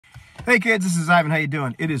Hey kids, this is Ivan. How you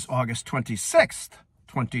doing? It is August 26th,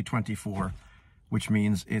 2024, which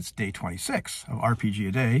means it's day 26 of RPG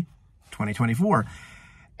A Day 2024.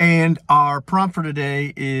 And our prompt for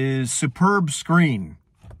today is superb screen.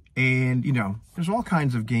 And, you know, there's all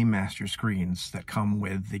kinds of Game Master screens that come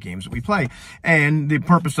with the games that we play. And the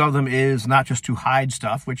purpose of them is not just to hide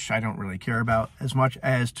stuff, which I don't really care about as much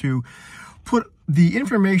as to put the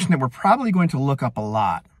information that we're probably going to look up a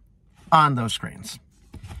lot on those screens.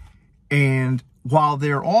 And while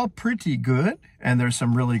they're all pretty good, and there's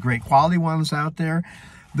some really great quality ones out there,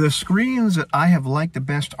 the screens that I have liked the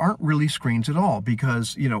best aren't really screens at all,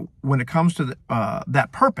 because, you know, when it comes to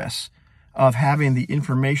that purpose of having the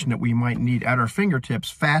information that we might need at our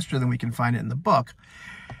fingertips faster than we can find it in the book,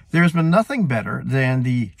 there's been nothing better than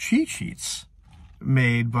the cheat sheets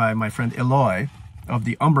made by my friend Eloy of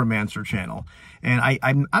the Umbramancer channel. And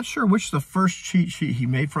I'm not sure which the first cheat sheet he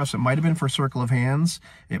made for us. It might have been for Circle of Hands.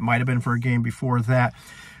 It might have been for a game before that.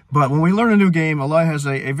 But when we learn a new game, Eloy has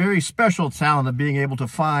a very special talent of being able to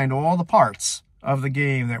find all the parts of the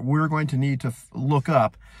game that we're going to need to look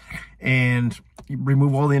up and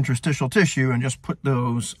remove all the interstitial tissue and just put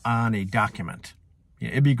those on a document. Yeah,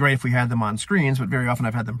 it'd be great if we had them on screens, but very often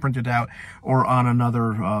I've had them printed out or on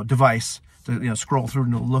another device to scroll through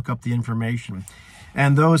and look up the information.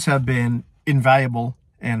 And those have been invaluable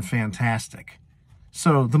and fantastic.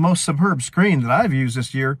 So the most superb screen that I've used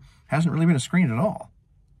this year hasn't really been a screen at all.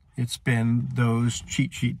 It's been those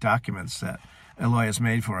cheat sheet documents that Eloy has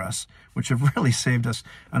made for us, which have really saved us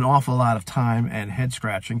an awful lot of time and head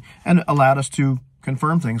scratching and allowed us to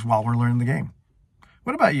confirm things while we're learning the game.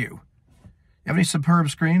 What about you? You have any superb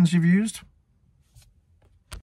screens you've used?